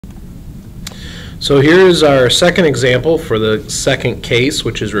So here's our second example for the second case,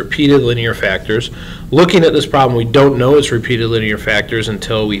 which is repeated linear factors. Looking at this problem, we don't know it's repeated linear factors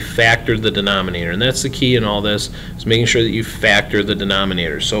until we factor the denominator. And that's the key in all this, is making sure that you factor the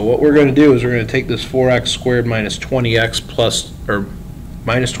denominator. So what we're going to do is we're going to take this 4x squared minus 20x plus, or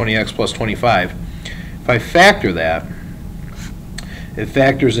minus 20x plus 25. If I factor that, it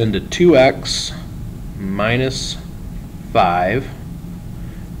factors into 2x minus 5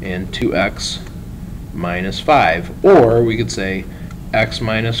 and 2x minus 5, or we could say x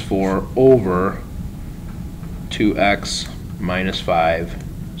minus 4 over 2x minus 5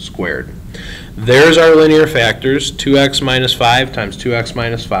 squared. There's our linear factors, 2x minus 5 times 2x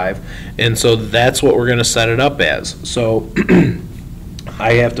minus 5, and so that's what we're going to set it up as. So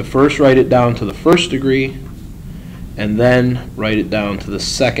I have to first write it down to the first degree and then write it down to the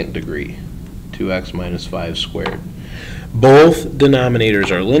second degree, 2x minus 5 squared. Both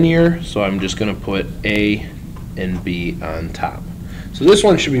denominators are linear, so I'm just going to put a and b on top. So this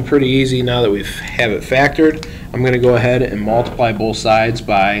one should be pretty easy now that we have it factored. I'm going to go ahead and multiply both sides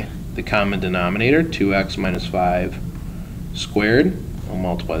by the common denominator, 2x minus 5 squared. I'll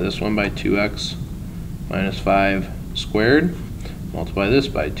multiply this one by 2x minus 5 squared. Multiply this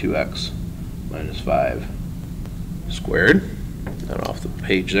by 2x minus 5 squared. That off the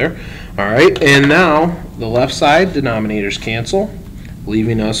page there. Alright, and now the left side denominators cancel,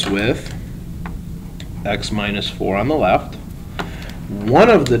 leaving us with x minus 4 on the left. One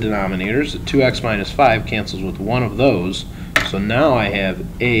of the denominators, the 2x minus 5, cancels with one of those, so now I have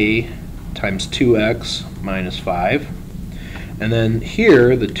a times 2x minus 5. And then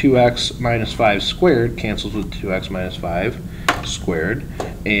here, the 2x minus 5 squared cancels with 2x minus 5 squared,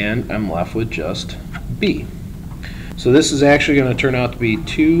 and I'm left with just b. So this is actually going to turn out to be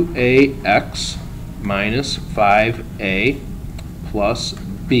 2ax minus 5a plus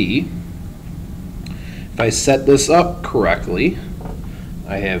b. If I set this up correctly,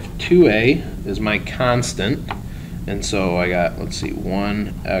 I have 2a is my constant, and so I got, let's see,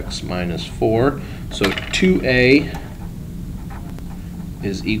 1x minus 4. So 2a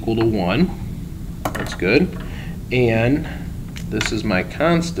is equal to 1. That's good. And this is my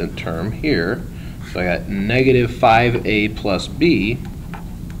constant term here. So I got negative 5a plus b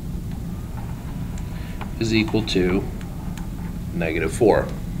is equal to negative 4.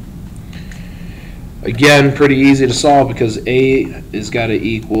 Again, pretty easy to solve because a is got to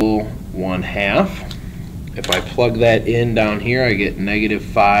equal 1/2. If I plug that in down here, I get negative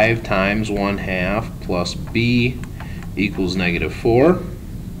 5 times 1/2 plus b equals negative 4.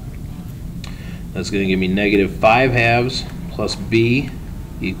 That's going to give me negative 5/2 plus b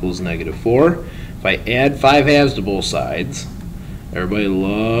equals negative 4. If I add 5/2 to both sides, everybody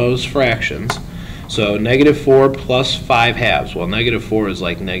loves fractions. So negative 4 plus 5/2. Well, negative 4 is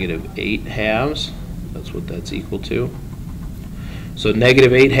like negative 8/2. That's what that's equal to. So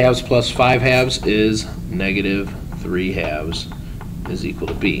negative 8/2 plus 5/2 is negative 3/2 is equal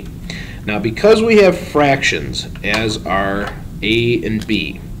to b. Now, because we have fractions as our a and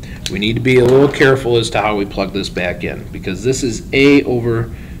b, we need to be a little careful as to how we plug this back in, because this is a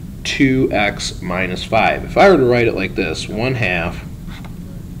over 2x minus 5. If I were to write it like this, 1/2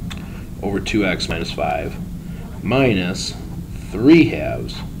 over 2x minus 5 minus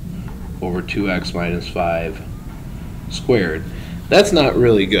 3/2 over 2x minus 5 squared, that's not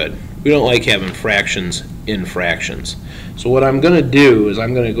really good. We don't like having fractions in fractions. So what I'm going to do is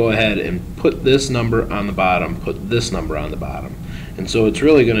I'm going to go ahead and put this number on the bottom, put this number on the bottom. And so it's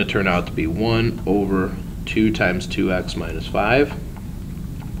really going to turn out to be 1 over 2 times 2x minus 5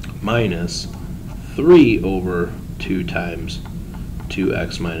 minus 3 over 2 times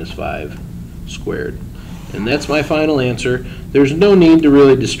 2x minus 5 squared. And that's my final answer. There's no need to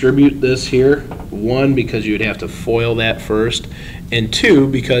really distribute this here. 1, because you'd have to FOIL that first, and 2,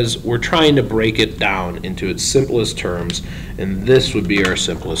 because we're trying to break it down into its simplest terms, and this would be our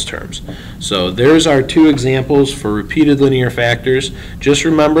simplest terms. So there's our two examples for repeated linear factors. Just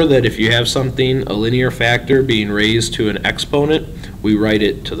remember that if you have something, a linear factor being raised to an exponent, we write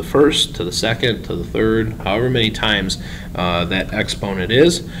it to the first, to the second, to the third, however many times that exponent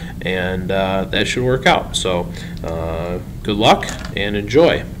is, and that should work out. So good luck and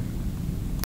enjoy.